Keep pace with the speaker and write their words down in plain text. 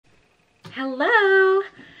Hello!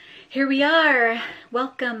 Here we are.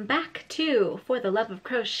 Welcome back to For the Love of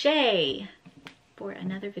Crochet for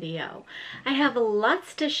another video. I have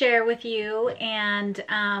lots to share with you, and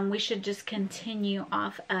we should just continue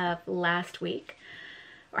off of last week,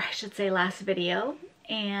 or I should say last video.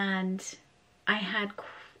 And I had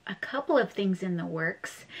a couple of things in the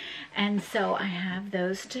works, and so I have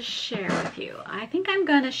those to share with you. I think I'm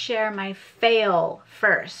going to share my fail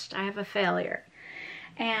first. I have a failure.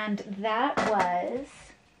 And that was,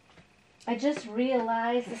 I just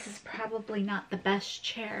realized this is probably not the best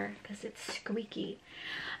chair because it's squeaky.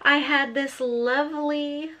 I had this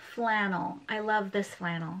lovely flannel. I love this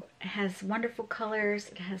flannel. It has wonderful colors.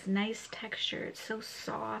 It has nice texture. It's so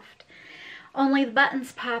soft. Only the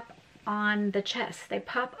buttons pop on the chest. They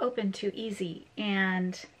pop open too easy.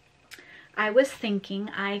 And I was thinking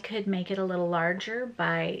I could make it a little larger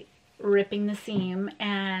by ripping the seam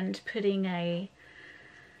and putting a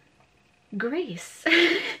grease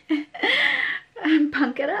and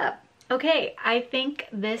punk it up. Okay, I think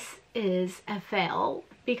this is a fail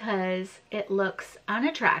because it looks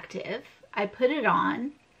unattractive. I put it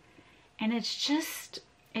on and it just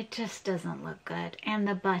doesn't look good, and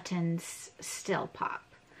the buttons still pop.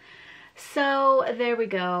 So there we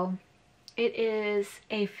go. It is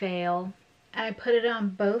a fail. I put it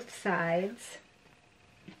on both sides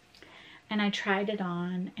and I tried it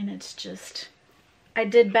on, and it's just, I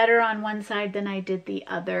did better on one side than I did the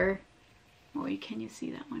other. Oh, can you see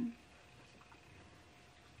that one?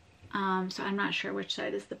 So I'm not sure which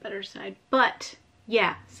side is the better side, but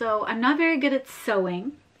yeah, so I'm not very good at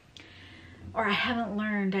sewing, or I haven't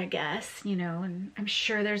learned, I guess, you know, and I'm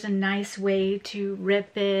sure there's a nice way to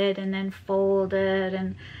rip it and then fold it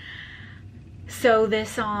and sew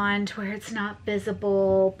this on to where it's not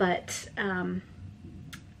visible, but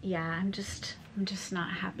yeah, I'm just not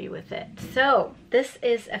happy with it. So this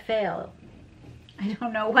is a fail. I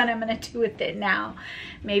don't know what I'm gonna do with it now.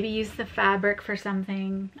 Maybe use the fabric for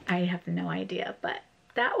something. I have no idea, but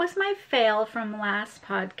that was my fail from last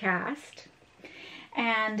podcast.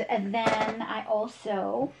 And then I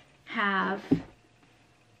also have,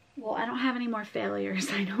 well, I don't have any more failures,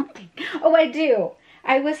 I don't think. Oh, I do.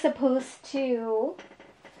 I was supposed to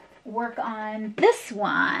work on this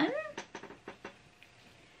one.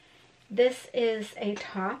 This is a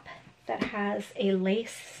top that has a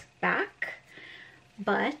lace back,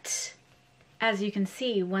 but as you can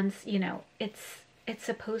see, once, you know, it's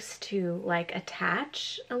supposed to like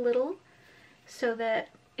attach a little so that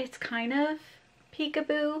it's kind of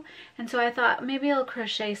peekaboo. And so I thought maybe I'll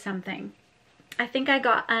crochet something. I think I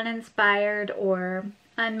got uninspired or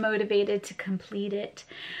unmotivated to complete it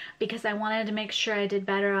because I wanted to make sure I did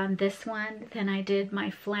better on this one than I did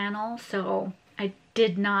my flannel. So I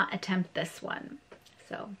did not attempt this one.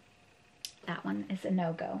 So that one is a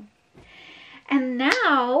no-go. And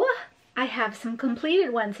now I have some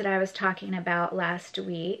completed ones that I was talking about last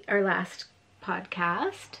week, or last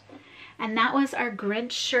podcast. And that was our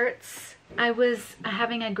Grinch shirts. I was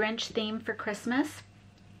having a Grinch theme for Christmas.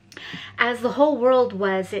 As the whole world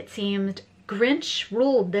was, it seemed, Grinch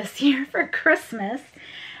ruled this year for Christmas.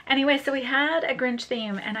 Anyway, so we had a Grinch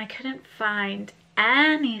theme and I couldn't find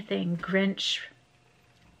anything Grinch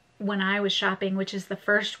when I was shopping, which is the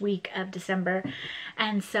first week of December.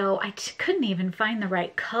 And so I couldn't even find the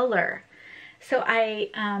right color. So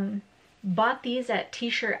I bought these at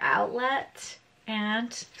T-shirt Outlet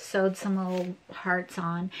and sewed some little hearts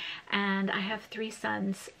on. And I have 3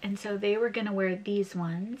 sons, and so they were gonna wear these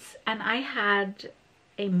ones. And I had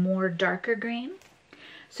a more darker green.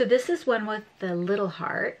 So this is one with the little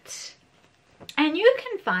heart. And you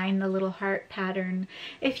can find the little heart pattern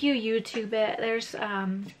if you YouTube it. There's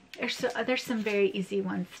some very easy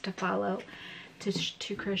ones to follow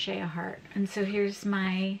to crochet a heart. And so here's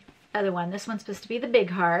my other one. This one's supposed to be the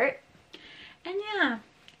big heart. And yeah,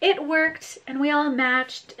 it worked and we all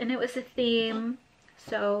matched and it was a theme.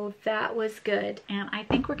 So that was good. And I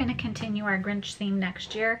think we're going to continue our Grinch theme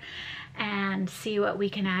next year and see what we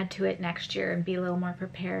can add to it next year and be a little more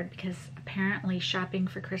prepared, because apparently shopping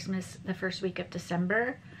for Christmas the first week of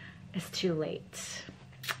December is too late.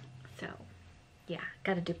 So yeah,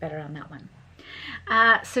 got to do better on that one.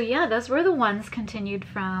 So yeah, those were the ones continued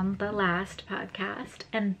from the last podcast.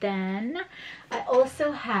 And then I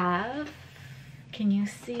also have, can you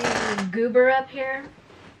see Goober up here?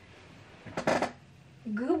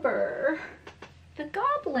 Goober the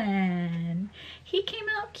Goblin. He came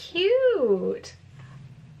out cute.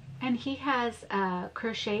 And he has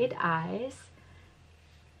crocheted eyes.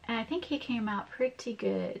 And I think he came out pretty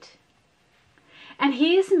good. And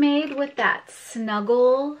he's made with that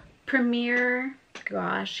Snuggle Premier.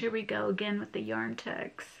 Gosh, here we go again with the yarn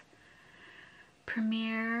tugs.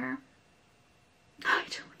 Premier. I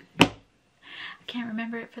can't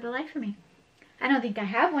remember it for the life of me. I don't think I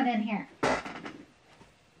have one in here.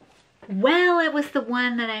 Well, it was the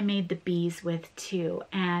one that I made the bees with too.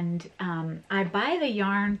 And I buy the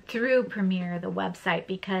yarn through Premier, the website,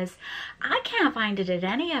 because I can't find it at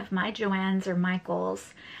any of my Joann's or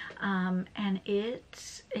Michael's. And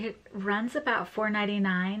it runs about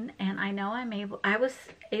 $4.99, and I know I was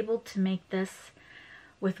able to make this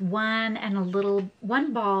with one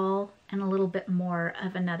ball and a little bit more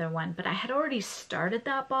of another one, but I had already started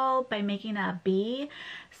that ball by making a bee,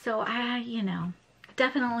 so I, you know,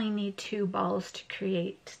 definitely need 2 balls to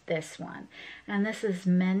create this one. And this is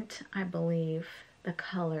mint, I believe, the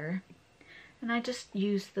color, and I just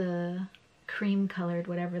use the cream colored,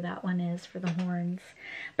 whatever that one is, for the horns.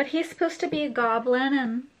 But he's supposed to be a goblin,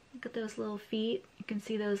 and look at those little feet. You can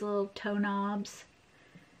see those little toe knobs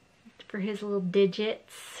for his little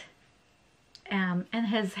digits. And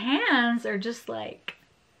his hands are just like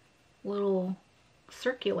little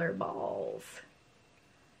circular balls.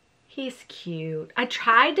 He's cute. I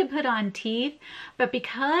tried to put on teeth, but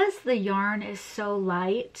because the yarn is so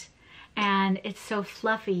light and it's so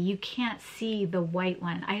fluffy, you can't see the white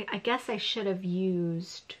one. I guess I should have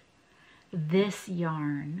used this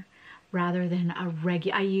yarn rather than a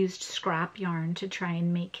regular. I used scrap yarn to try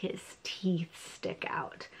and make his teeth stick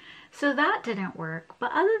out. So that didn't work.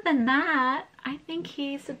 But other than that, I think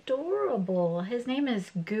he's adorable. His name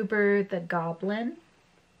is Goober the Goblin.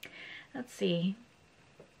 Let's see.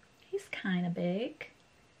 He's kind of big.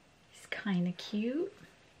 He's kind of cute.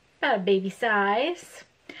 About a baby size.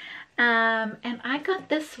 And I got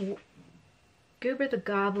this Goober the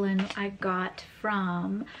Goblin I got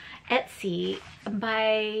from Etsy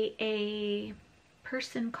by a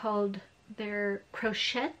person called their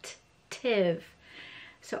Crochet Tiv.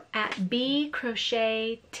 So at B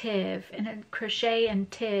Crochet Tiv, and crochet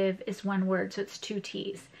and Tiv is one word, so it's 2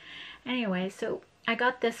 T's. Anyway, so I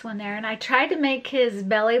got this one there, and I tried to make his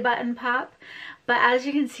belly button pop, but as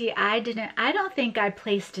you can see, I don't think I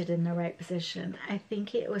placed it in the right position. I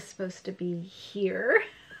think it was supposed to be here.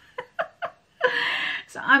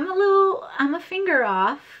 So I'm a finger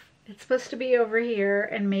off. It's supposed to be over here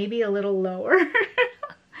and maybe a little lower.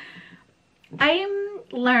 I am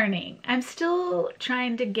learning. I'm still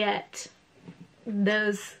trying to get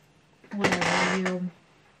those, whatever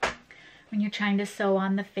when you're trying to sew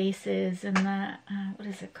on the faces and the, what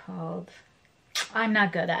is it called? I'm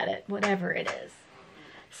not good at it, whatever it is.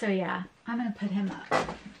 So yeah, I'm gonna put him up.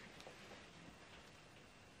 Let's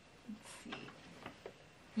see.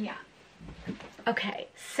 Yeah. Okay,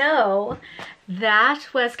 so that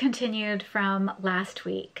was continued from last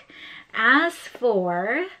week. As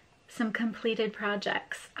for some completed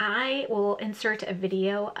projects, I will insert a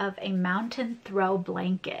video of a mountain throw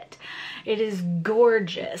blanket. It is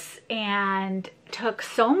gorgeous and took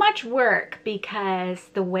so much work because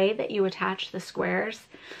the way that you attach the squares,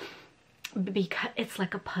 because it's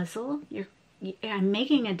like a puzzle. I'm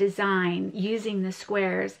making a design using the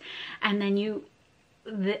squares, and then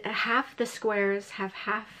half the squares have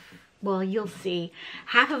half, well, you'll see.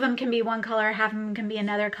 Half of them can be one color, half of them can be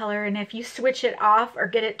another color, and if you switch it off or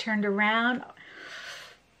get it turned around,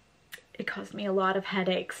 it caused me a lot of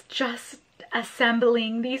headaches just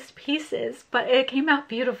assembling these pieces, but it came out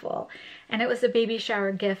beautiful. And it was a baby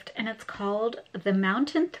shower gift, and it's called the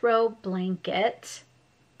Mountain Throw Blanket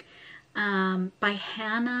by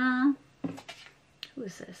Hannah, who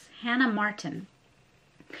is this? Hannah Martin.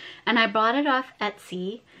 And I bought it off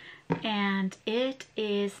Etsy, and it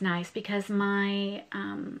is nice because my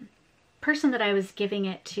person that I was giving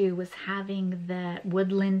it to was having the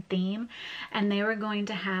woodland theme, and they were going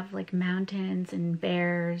to have like mountains and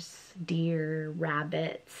bears, deer,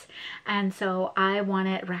 rabbits, and so I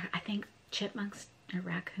wanted, I think, chipmunks or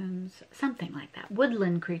raccoons, something like that,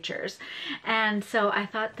 woodland creatures. And so I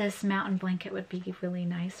thought this mountain blanket would be really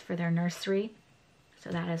nice for their nursery. So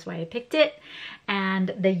that is why I picked it.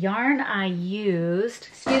 And the yarn I used,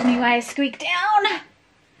 excuse me while I squeak down,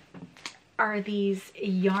 are these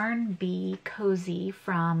Yarn Bee Cozy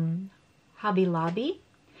from Hobby Lobby.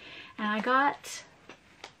 And I got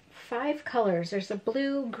 5 colors. There's a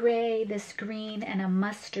blue, gray, this green, and a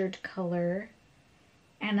mustard color.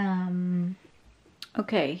 And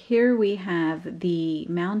okay, here we have the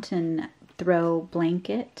Mountain Throw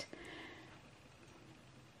Blanket.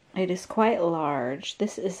 It is quite large.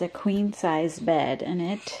 This is a queen size bed, and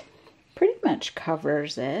it pretty much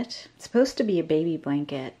covers it. It's supposed to be a baby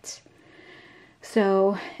blanket,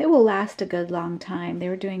 so it will last a good long time. They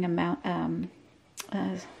were doing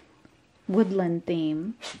a woodland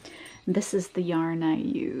theme. This is the yarn I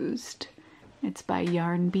used. It's by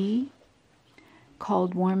Yarn Bee.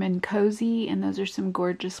 called Warm and Cozy, and those are some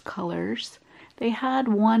gorgeous colors. They had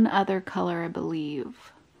one other color, I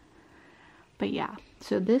believe. But yeah,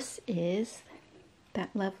 so this is that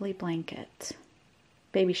lovely blanket.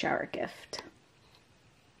 Baby shower gift.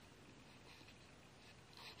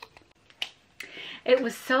 It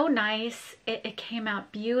was so nice. It came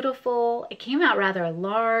out beautiful. It came out rather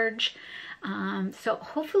large. So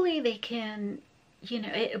hopefully they can, you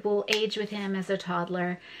know, it will age with him as a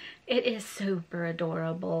toddler. It is super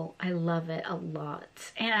adorable. I love it a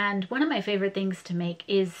lot. And one of my favorite things to make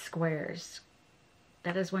is squares.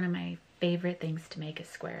 That is one of my favorite things to make is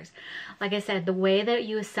squares. Like I said, the way that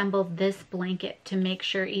you assemble this blanket to make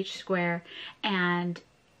sure each square, and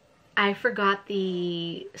I forgot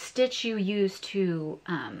the stitch you use to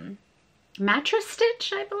mattress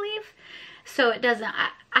stitch, I believe. So it doesn't,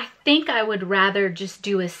 I think I would rather just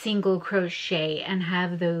do a single crochet and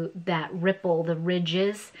have that ripple, the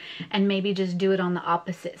ridges, and maybe just do it on the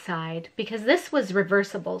opposite side, because this was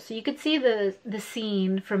reversible. So you could see the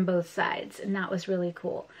seam from both sides, and that was really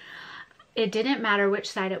cool. It didn't matter which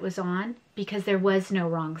side it was on because there was no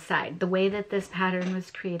wrong side. The way that this pattern was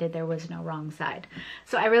created, there was no wrong side.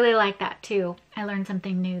 So I really like that too. I learned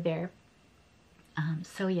something new there.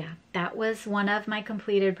 So yeah, that was one of my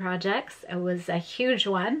completed projects. It was a huge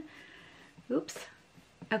one. Oops.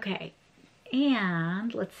 Okay.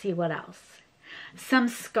 And let's see what else. Some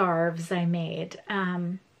scarves I made.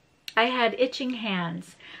 I had itching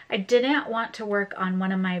hands. I didn't want to work on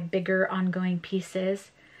one of my bigger ongoing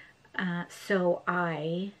pieces. So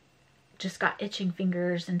I just got itching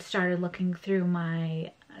fingers and started looking through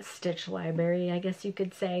my stitch library, I guess you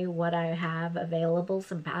could say, what I have available,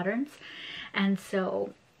 some patterns. And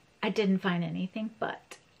so I didn't find anything,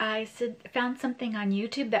 but I found something on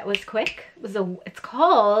YouTube that was quick. It's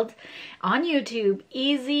called on YouTube,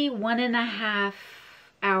 Easy 1.5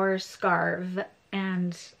 Hour Scarf.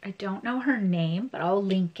 And I don't know her name, but I'll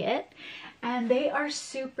link it. And they are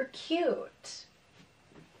super cute.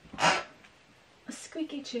 A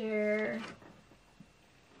squeaky chair.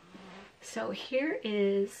 So here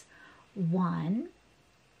is one.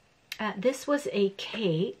 This was a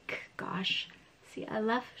cake. Gosh, see, I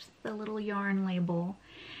left the little yarn label.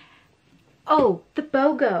 Oh, the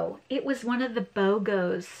BOGO. It was one of the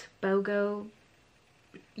BOGOs. BOGO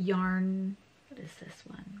yarn. What is this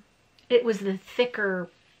one? It was the thicker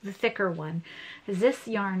one. This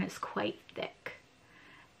yarn is quite thick.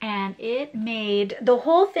 And it made, the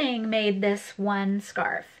whole thing made this one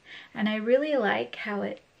scarf. And I really like how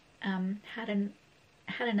it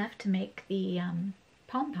had enough to make the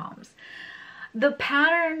pom-poms. The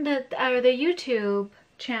pattern that, or the YouTube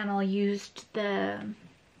channel used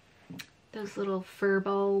those little fur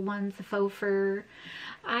ball ones, the faux fur.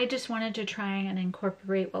 I just wanted to try and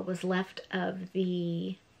incorporate what was left of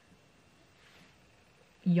the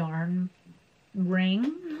yarn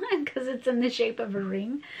ring because it's in the shape of a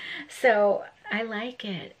ring. So I like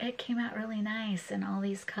it. It came out really nice in all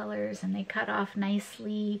these colors, and they cut off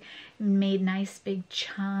nicely, made nice big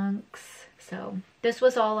chunks. So this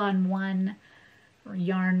was all on one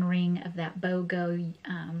yarn ring of that BOGO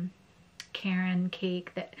Karen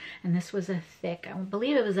cake, and this was a thick, I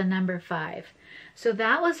believe it was a number 5. So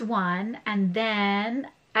that was one, and then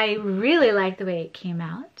I really liked the way it came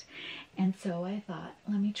out. And so I thought,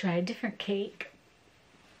 let me try a different cake.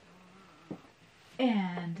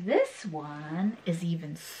 And this one is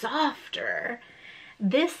even softer.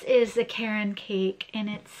 This is the Karen cake, and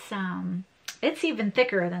it's even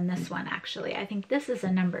thicker than this one, actually. I think this is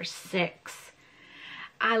a number 6.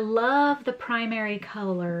 I love the primary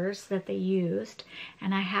colors that they used,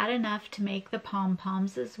 and I had enough to make the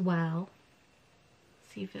pom-poms as well.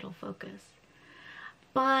 See if it'll focus.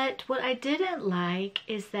 But what I didn't like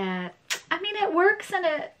is that, I mean, it works and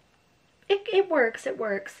it works.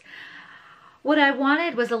 What I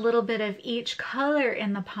wanted was a little bit of each color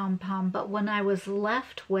in the pom-pom, but when I was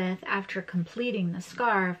left with, after completing the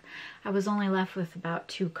scarf, I was only left with about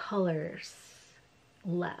 2 colors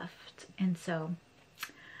left. And so,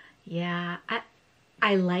 yeah,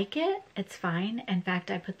 I like it. It's fine. In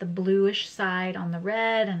fact, I put the bluish side on the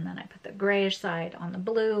red, and then I put the grayish side on the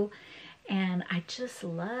blue. And I just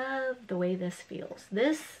love the way this feels.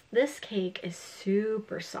 This cake is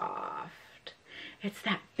super soft. It's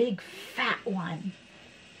that big fat one.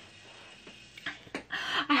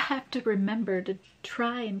 I have to remember to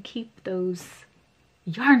try and keep those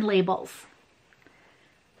yarn labels.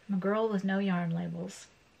 I'm a girl with no yarn labels.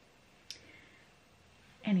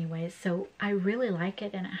 Anyways, so I really like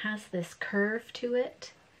it, and it has this curve to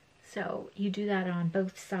it. So you do that on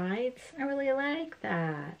both sides. I really like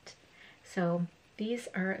that. So these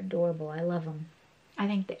are adorable. I love them. I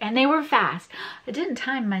think, and they were fast. I didn't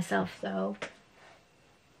time myself though.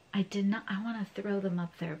 I did not, I want to throw them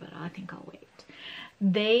up there, but I think I'll wait.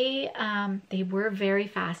 They were very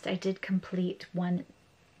fast. I did complete one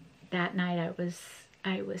that night. I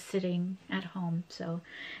was sitting at home, so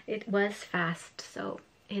it was fast. So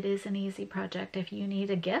it is an easy project. If you need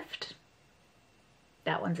a gift,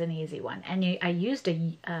 that one's an easy one. And I used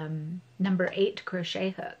a number 8 crochet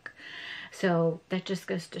hook. So that just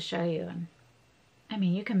goes to show you. And I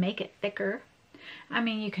mean, you can make it thicker. I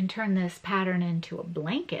mean, you can turn this pattern into a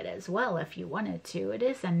blanket as well if you wanted to. It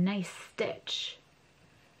is a nice stitch.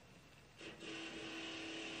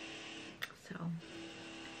 So,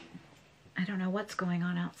 I don't know what's going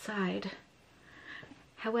on outside.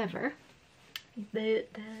 However, the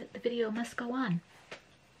video must go on.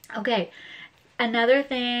 Okay, another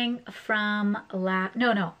thing from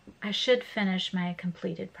no, I should finish my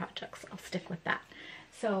completed projects. I'll stick with that.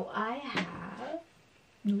 So I have,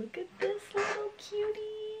 look at this little cutie.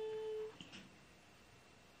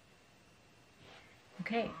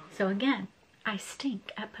 Okay, so again, I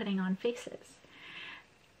stink at putting on faces.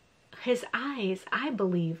 His eyes, I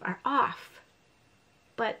believe, are off,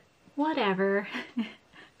 but whatever.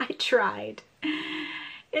 I tried.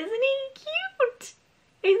 Isn't he cute?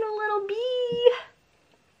 He's a little bee.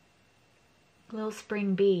 Little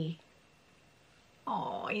spring bee.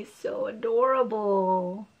 Oh, he's so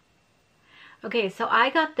adorable. Okay, so I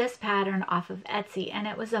got this pattern off of Etsy, and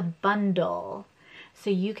it was a bundle. So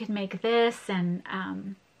you could make this and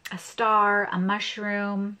a star, a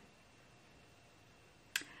mushroom,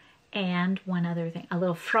 and one other thing, a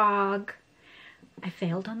little frog. I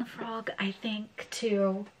failed on the frog, I think,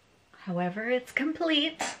 too. However, it's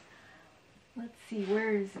complete. Let's see,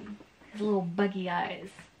 where is he? His little buggy eyes.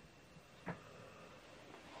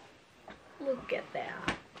 Look at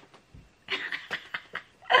that.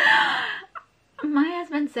 My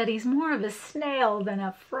husband said he's more of a snail than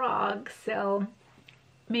a frog, so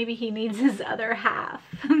maybe he needs his other half.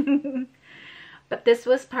 But this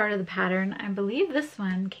was part of the pattern. I believe this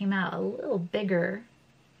one came out a little bigger,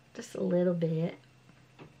 just a little bit.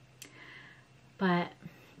 But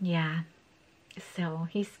yeah, so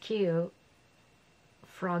he's cute.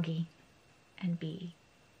 Froggy and bee.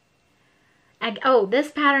 Oh,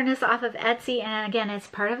 this pattern is off of Etsy, and again, it's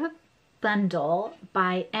part of a bundle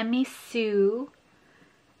by Emmy Sue.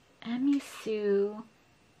 Emmy Sue,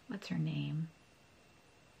 what's her name?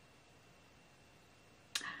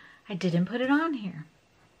 I didn't put it on here.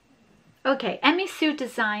 Okay, Emmy Sue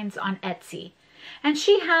Designs on Etsy. And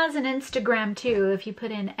she has an Instagram too. If you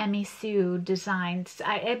put in Emmy Sue Designs,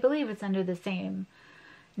 I believe it's under the same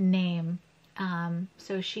name.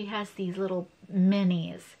 So she has these little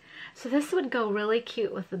minis. So this would go really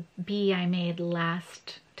cute with the bee I made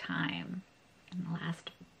last time, in the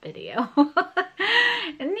last video.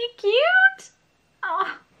 Isn't he cute?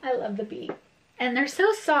 Oh, I love the bee. And they're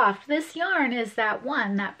so soft. This yarn is that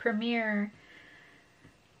one, that Premier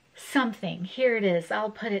something. Here it is. I'll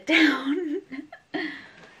put it down.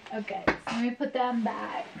 Okay, so let me put them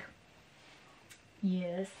back.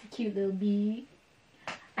 Yes, cute little bee.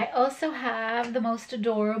 I also have the most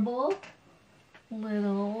adorable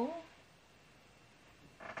little,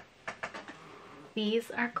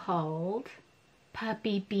 these are called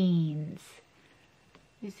puppy beans.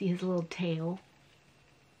 You see his little tail.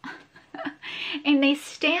 And they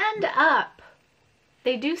stand up.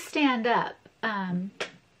 They do stand up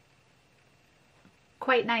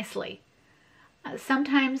quite nicely.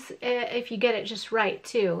 Sometimes if you get it just right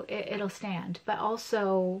too, it'll stand. But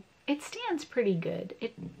also it stands pretty good.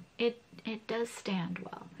 It does stand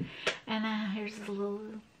well. And here's the little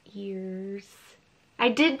ears. I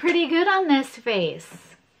did pretty good on this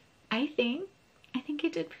face. I think I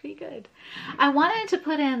did pretty good. I wanted to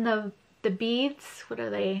put in the beads. What are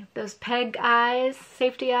they? Those peg eyes,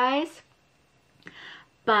 safety eyes.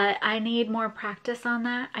 But I need more practice on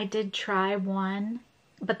that. I did try one,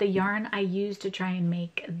 but the yarn I used to try and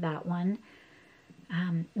make that one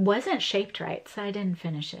wasn't shaped right, so I didn't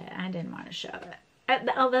finish it. I didn't want to show it.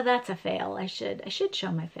 Although that's a fail. I should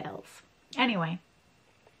show my fails. Anyway,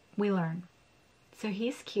 we learn. So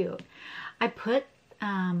he's cute. I put,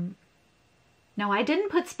 no, I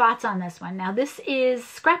didn't put spots on this one. Now this is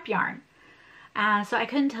scrap yarn. So I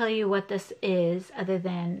couldn't tell you what this is other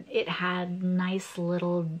than it had nice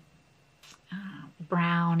little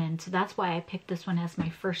brown, and so that's why I picked this one as my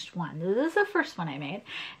first one. This is the first one I made,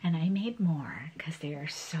 and I made more because they are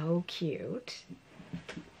so cute.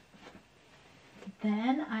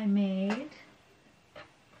 Then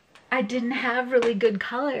I didn't have really good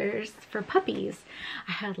colors for puppies.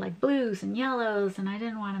 I had like blues and yellows, and I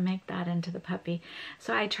didn't want to make that into the puppy.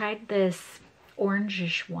 So I tried this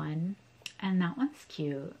orangish one, and that one's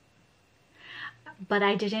cute. But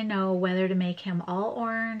I didn't know whether to make him all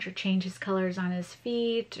orange or change his colors on his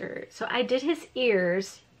feet, or so I did his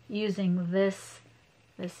ears using this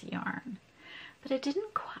yarn. But it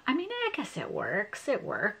didn't quite, I mean, I guess it works. It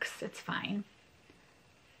works. It's fine.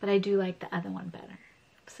 But I do like the other one better.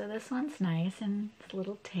 So this one's nice, and its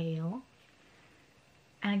little tail.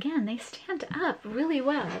 And again, they stand up really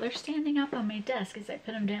well. They're standing up on my desk as I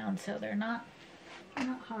put them down, so they're not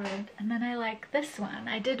hard. And then I like this one.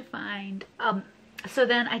 I did find, so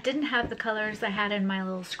then I didn't have the colors I had in my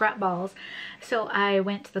little scrap balls, so I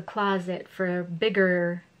went to the closet for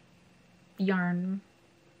bigger yarn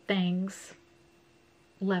things,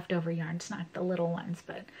 leftover yarns, not the little ones,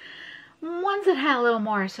 but ones that had a little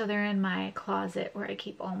more, so they're in my closet where I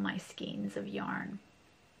keep all my skeins of yarn.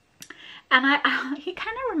 And he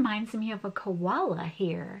kind of reminds me of a koala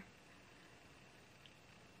here.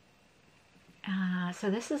 So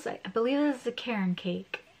this is, I believe this is a Karen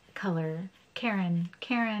cake color. Karen,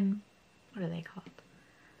 what are they called?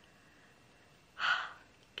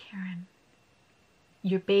 Karen.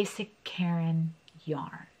 Your basic Karen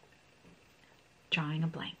yarn. Drawing a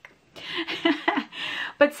blank.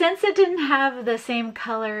 But since it didn't have the same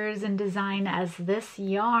colors and design as this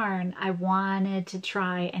yarn, I wanted to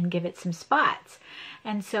try and give it some spots.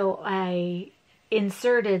 And so I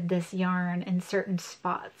inserted this yarn in certain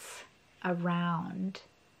spots around.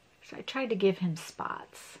 So I tried to give him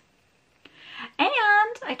spots. And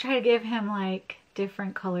I tried to give him like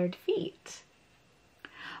different colored feet.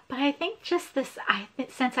 But I think just this,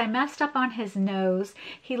 since I messed up on his nose,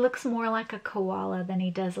 he looks more like a koala than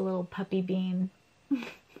he does a little puppy bean.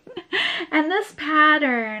 And this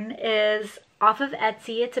pattern is off of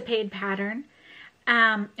Etsy. It's a paid pattern.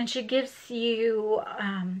 And she gives you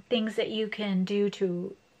things that you can do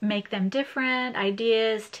to make them different,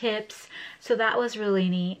 ideas, tips. So that was really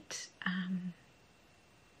neat.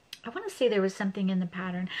 I want to say there was something in the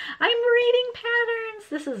pattern. I'm reading patterns.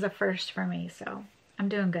 This is a first for me, so I'm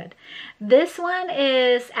doing good. This one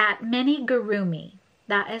is at Amigurumi.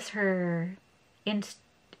 That is her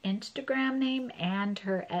Instagram name and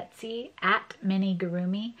her Etsy, at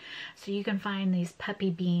Amigurumi. So you can find these puppy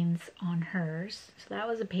beans on hers. So that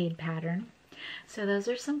was a paid pattern. So those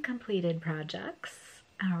are some completed projects.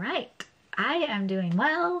 All right, I am doing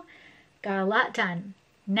well. Got a lot done.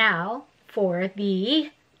 Now for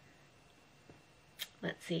the,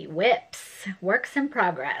 let's see, whips, works in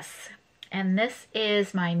progress. And this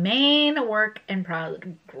is my main work in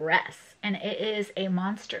progress. And it is a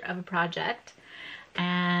monster of a project.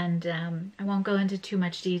 And I won't go into too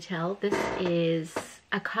much detail. This is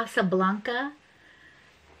a Casablanca.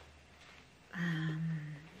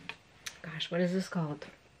 Gosh, what is this called?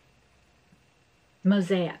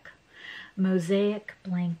 Mosaic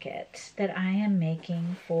blanket that I am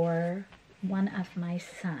making for one of my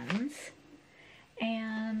sons.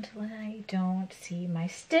 And I don't see my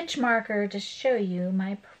stitch marker to show you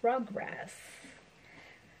my progress.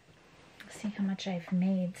 Let's see how much I've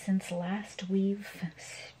made since last we've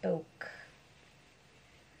spoke.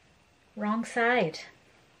 Wrong side.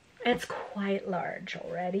 It's quite large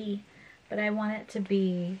already, but I want it to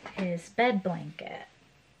be his bed blanket,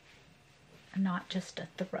 not just a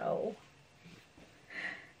throw.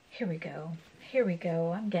 Here we go. Here we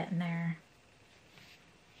go. I'm getting there.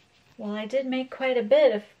 Well, I did make quite a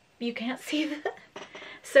bit, if you can't see that.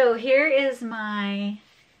 So here is my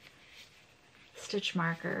stitch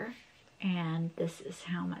marker, and this is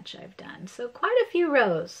how much I've done. So quite a few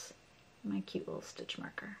rows. My cute little stitch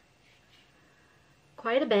marker.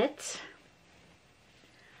 Quite a bit.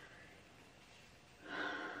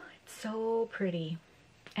 It's so pretty.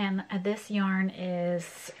 And this yarn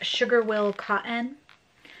is Sugar Will Cotton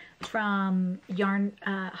from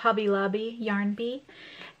Hobby Lobby Yarn Bee.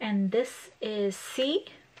 And this is Sea.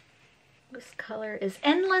 This color is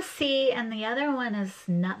Endless Sea, and the other one is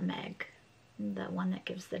Nutmeg, the one that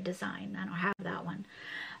gives the design. I don't have that one.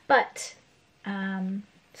 But,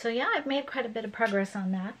 so yeah, I've made quite a bit of progress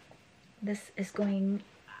on that. This is going,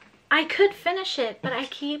 I could finish it, but I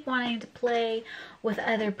keep wanting to play with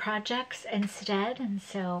other projects instead, and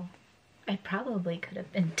so it probably could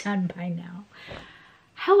have been done by now.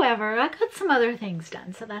 However, I got some other things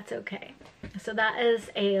done, so that's okay. So that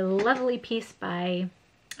is a lovely piece by,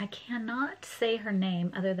 I cannot say her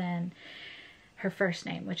name other than her first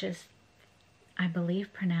name, which is, I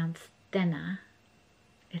believe, pronounced Dinah.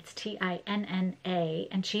 It's T-I-N-N-A,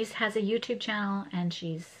 and she has a YouTube channel, and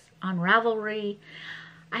she's on Ravelry.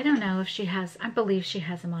 I don't know if she has, I believe she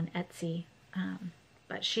has them on Etsy,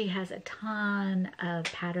 but she has a ton of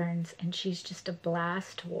patterns and she's just a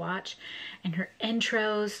blast to watch. And her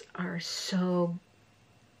intros are so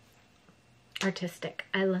artistic.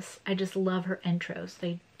 I just love her intros.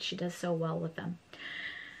 She does so well with them.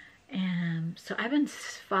 And so I've been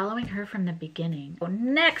following her from the beginning. So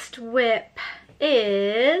next whip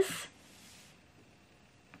is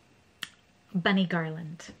Bunny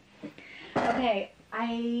Garland. Okay,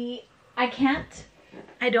 I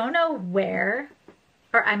don't know where,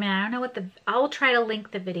 or I mean, I don't know what I'll try to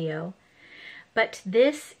link the video, but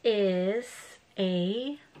this is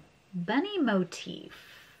a bunny motif.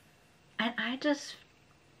 And I just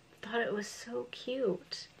thought it was so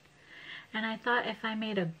cute. And I thought if I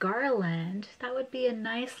made a garland, that would be a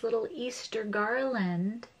nice little Easter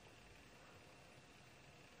garland.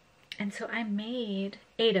 And so I made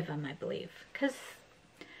 8 of them, I believe. Because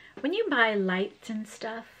when you buy lights and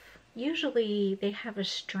stuff, usually they have a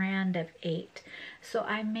strand of 8. So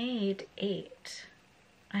I made 8.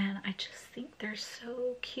 And I just think they're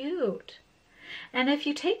so cute. And if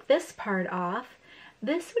you take this part off,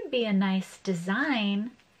 this would be a nice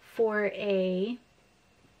design for a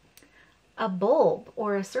bulb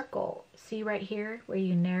or a circle. See right here where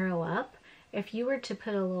you narrow up? If you were to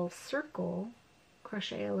put a little circle,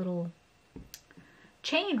 crochet a little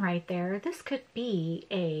chain right there, this could be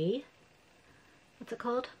a, what's it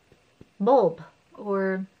called? Bulb.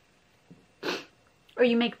 Or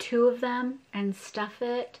you make 2 of them and stuff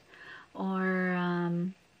it. Or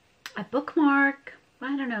a bookmark.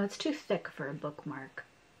 I don't know, it's too thick for a bookmark.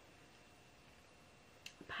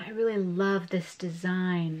 But I really love this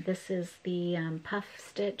design. This is the puff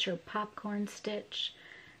stitch or popcorn stitch.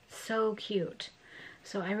 So cute.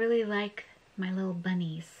 So I really like my little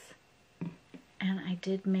bunnies. And I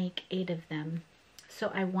did make 8 of them.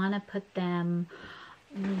 So I want to put them,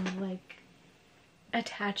 like,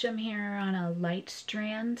 attach them here on a light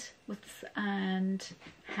strand and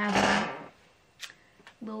have a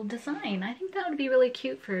little design. I think that would be really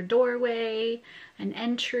cute for a doorway, an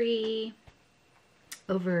entry,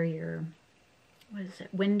 over your, what is it,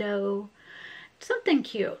 window, something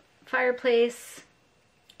cute. Fireplace.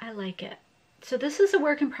 I like it. So this is a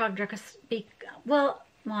work in progress. Well,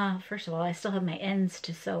 first of all, I still have my ends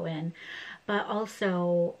to sew in, but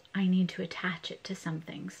also I need to attach it to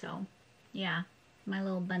something. So yeah, my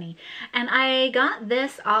little bunny. And I got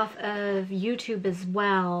this off of YouTube as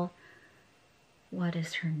well. What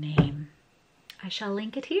is her name? I shall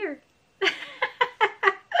link it here.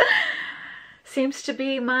 Seems to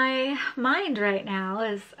be my mind right now,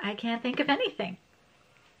 is I can't think of anything.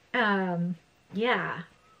 Yeah.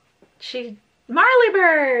 Marley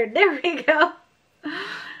Bird! There we go.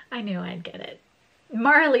 I knew I'd get it.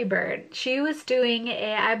 Marley Bird. She was doing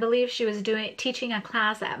I believe she was teaching a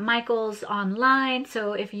class at Michael's online.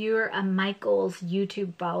 So if you're a Michael's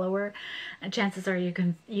YouTube follower, chances are you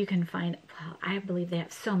can find, well, I believe they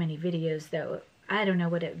have so many videos though. I don't know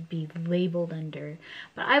what it would be labeled under,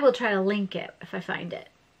 but I will try to link it if I find it.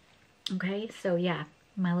 Okay, so yeah,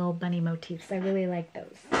 my little bunny motifs. I really like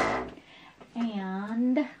those.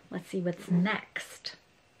 And let's see what's next.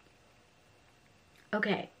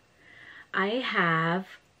 Okay, I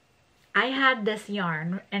had this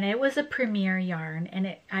yarn, and it was a Premier yarn,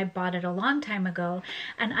 and I bought it a long time ago.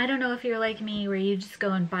 And I don't know if you're like me where you just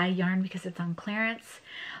go and buy yarn because it's on clearance,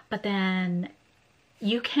 but then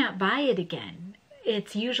you can't buy it again.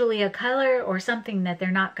 It's usually a color or something that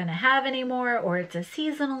they're not going to have anymore, or it's a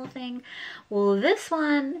seasonal thing. Well, this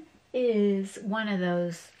one is one of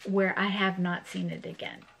those where I have not seen it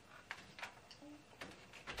again.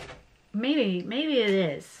 Maybe it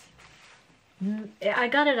is. I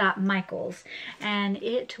got it at Michael's, and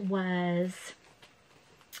it was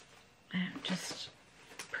just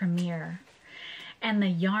Premier, and the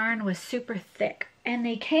yarn was super thick, and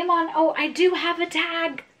they came on, oh, I do have a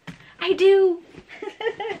tag. I do.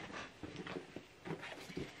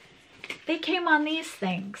 They came on these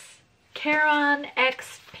things. Caron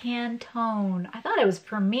X Pantone. I thought it was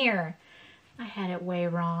Premier. I had it way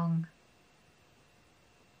wrong.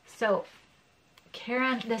 So,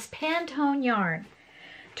 Caron, this Pantone yarn.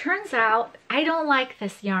 Turns out I don't like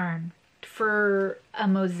this yarn for a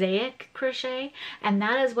mosaic crochet, and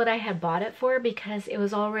that is what I had bought it for, because it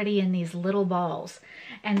was already in these little balls.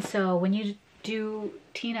 And so when you do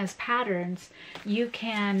Tina's patterns, you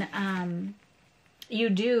can you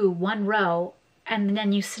do one row and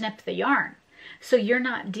then you snip the yarn, so you're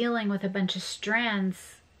not dealing with a bunch of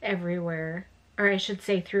strands everywhere, or I should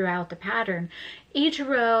say throughout the pattern. Each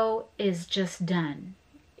row is just done.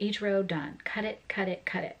 Each row done. Cut it, cut it,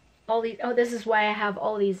 cut it. All these, oh, this is why I have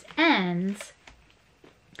all these ends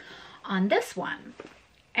on this one.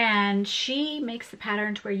 And she makes the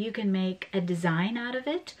patterns where you can make a design out of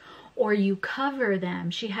it, or you cover them.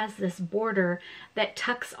 She has this border that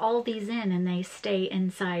tucks all these in and they stay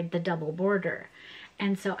inside the double border.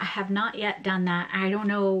 And so I have not yet done that. I don't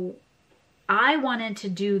know. I wanted to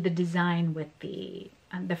do the design with the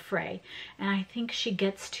fray, and I think she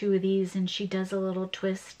gets 2 of these and she does a little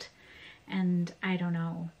twist, and I don't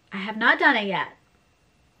know. I have not done it yet,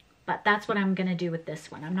 but that's what I'm gonna do with this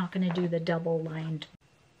one. I'm not gonna do the double lined.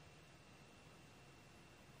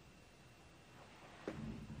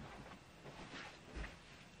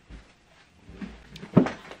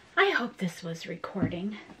 I hope this was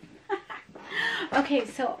recording. Okay,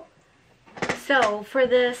 so for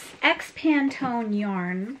this X Pantone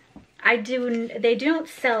yarn, they don't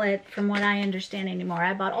sell it from what I understand anymore.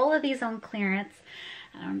 I bought all of these on clearance.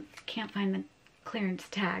 I can't find the clearance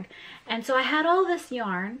tag. And so I had all this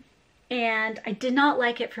yarn, and I did not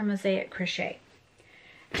like it from Mosaic Crochet.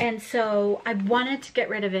 And so I wanted to get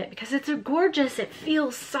rid of it because it's gorgeous. It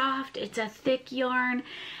feels soft. It's a thick yarn.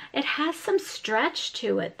 It has some stretch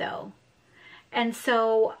to it though. And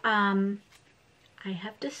so I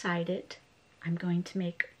have decided I'm going to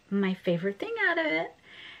make my favorite thing out of it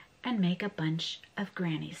and make a bunch of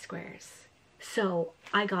granny squares. So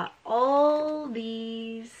I got all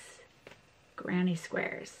these granny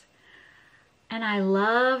squares, and I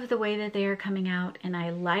love the way that they are coming out, and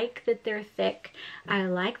I like that they're thick. I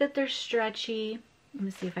like that they're stretchy. Let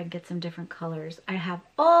me see if I can get some different colors. I have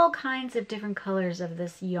all kinds of different colors of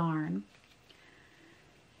this yarn.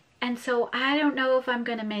 And so I don't know if I'm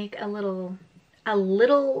going to make a little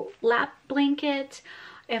lap blanket,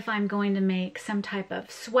 if I'm going to make some type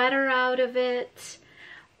of sweater out of it,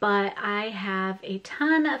 but I have a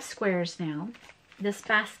ton of squares now. This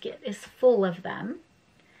basket is full of them.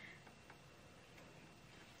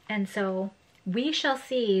 And so we shall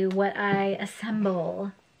see what I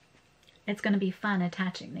assemble. It's going to be fun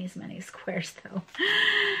attaching these many squares though.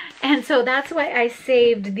 And so that's why I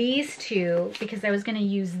saved these 2, because I was going to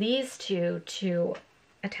use these 2 to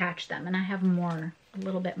attach them. And I have a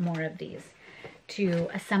little bit more of these to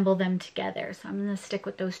assemble them together. So I'm going to stick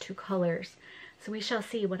with those 2 colors. So we shall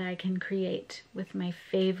see what I can create with my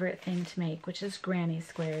favorite thing to make, which is granny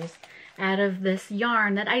squares, out of this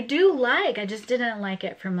yarn that I do like. I just didn't like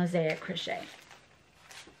it from Mosaic Crochet.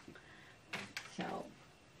 So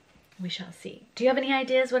we shall see. Do you have any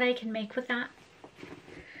ideas what I can make with that?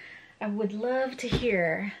 I would love to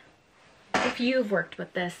hear if you've worked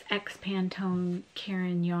with this X Pantone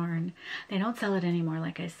Karen yarn. They don't sell it anymore,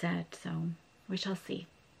 like I said, so we shall see.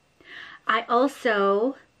 I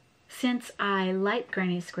also, since I like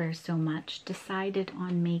granny squares so much, decided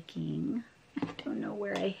on making, I don't know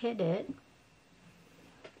where I hid it.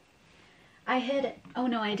 I hid it. Oh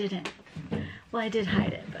no, I didn't. Well, I did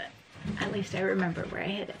hide it, but at least I remember where I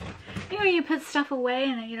hid it. You know, you put stuff away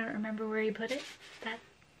and then you don't remember where you put it?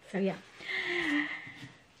 So yeah.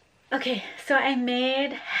 Okay, so I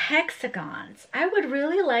made hexagons. I would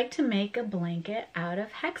really like to make a blanket out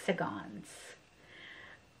of hexagons.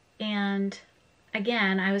 And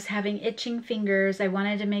again, I was having itching fingers. I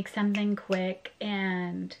wanted to make something quick,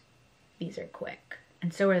 and these are quick.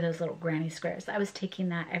 And so are those little granny squares. I was taking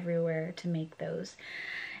that everywhere to make those.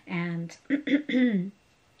 And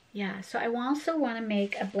yeah, so I also want to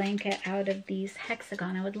make a blanket out of these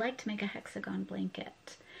hexagon. I would like to make a hexagon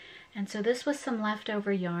blanket. And so this was some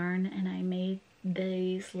leftover yarn, and I made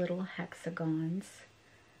these little hexagons.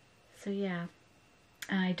 So yeah,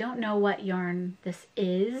 I don't know what yarn this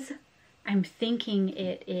is. I'm thinking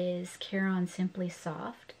it is Caron Simply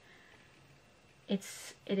Soft. It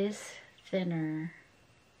is thinner.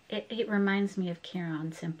 It reminds me of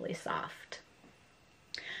Caron Simply Soft.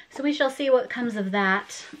 So we shall see what comes of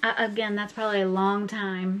that. Again, that's probably a long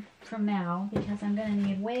time from now, because I'm going to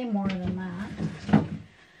need way more than that.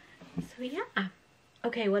 So yeah.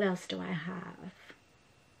 Okay, what else do I have?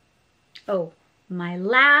 Oh, my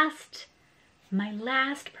last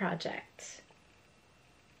project.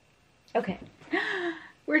 Okay.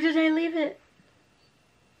 Where did I leave it?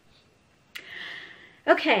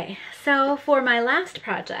 Okay, so for my last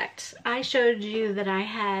project, I showed you that I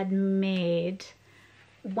had made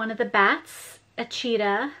one of the bats, a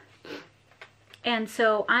cheetah, and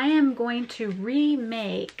so I am going to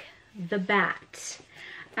remake the bat.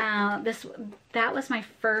 That was my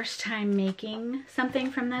first time making something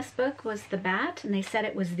from this book, was the bat, and they said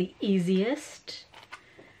it was the easiest.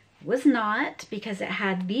 It was not, because it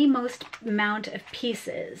had the most amount of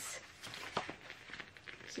pieces.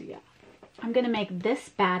 So yeah, I'm gonna make this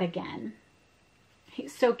bat again.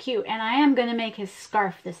 He's so cute, and I am gonna make his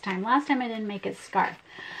scarf this time. Last time I didn't make his scarf.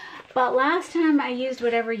 But last time I used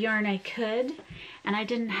whatever yarn I could, and I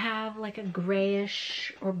didn't have like a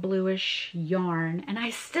grayish or bluish yarn, and I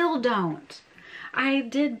still don't. I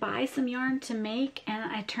did buy some yarn to make,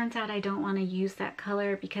 and it turns out I don't want to use that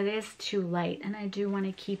color because it is too light, and I do want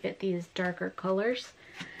to keep it these darker colors.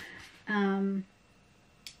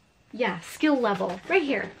 Yeah, skill level right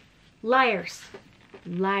here. Liars.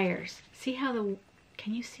 Liars. See how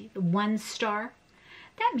can you see the 1 star?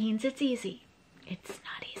 That means it's easy. It's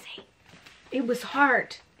not easy. It was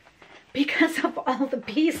hard because of all the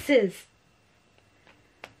pieces.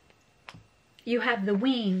 You have the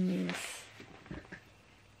wings.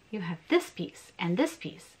 You have this piece, and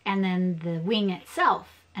then the wing itself.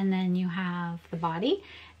 And then you have the body,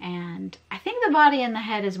 and I think the body and the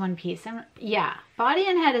head is one piece. Yeah, body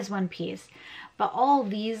and head is one piece. But all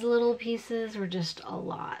these little pieces were just a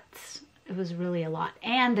lot. It was really a lot.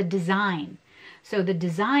 And the design. So the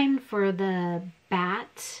design for the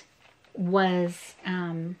bat was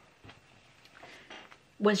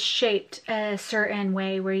shaped a certain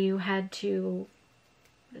way where you had to,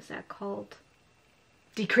 what is that called?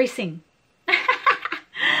 Decreasing.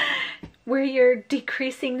 Where you're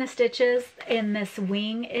decreasing the stitches in this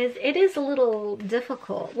wing it is a little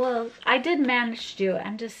difficult. Well, I did manage to do it.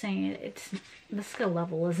 I'm just saying the skill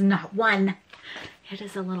level is not 1. It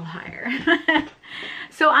is a little higher.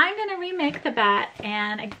 So I'm going to remake the bat,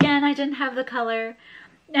 and again, I didn't have the color.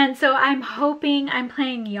 And so I'm hoping, I'm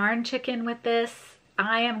playing yarn chicken with this.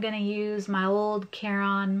 I am going to use my old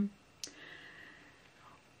Caron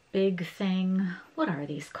big thing. What are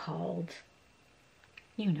these called?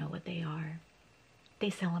 You know what they are.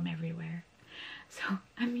 They sell them everywhere. So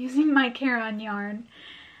I'm using my Caron yarn,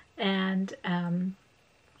 and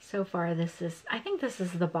so far this is, I think this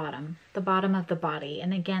is the bottom of the body.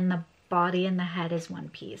 And again, the body and the head is one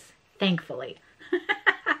piece, thankfully.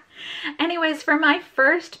 Anyways, for my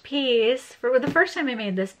first piece, for the first time I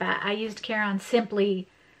made this bat, I used Caron Simply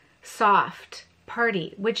Soft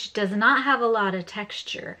Party, which does not have a lot of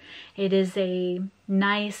texture. It is a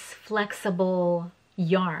nice, flexible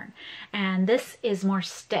yarn, and this is more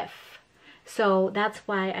stiff. So that's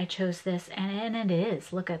why I chose this, and it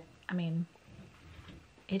is. Look at, I mean,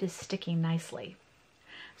 it is sticking nicely.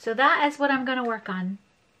 So that is what I'm going to work on.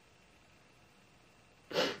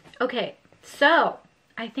 Okay, so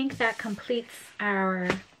I think that completes our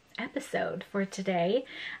episode for today.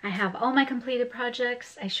 I have all my completed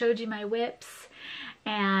projects. I showed you my whips,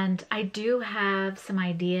 and I do have some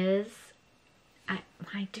ideas.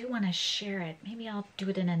 I do want to share it. Maybe I'll do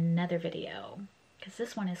it in another video because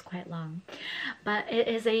this one is quite long. But it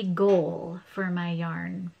is a goal for my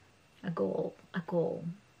yarn. A goal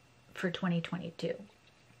for 2022.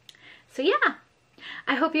 So yeah,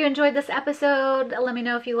 I hope you enjoyed this episode. Let me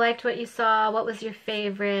know if you liked what you saw, what was your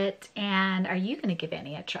favorite, and are you going to give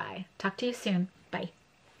any a try? Talk to you soon.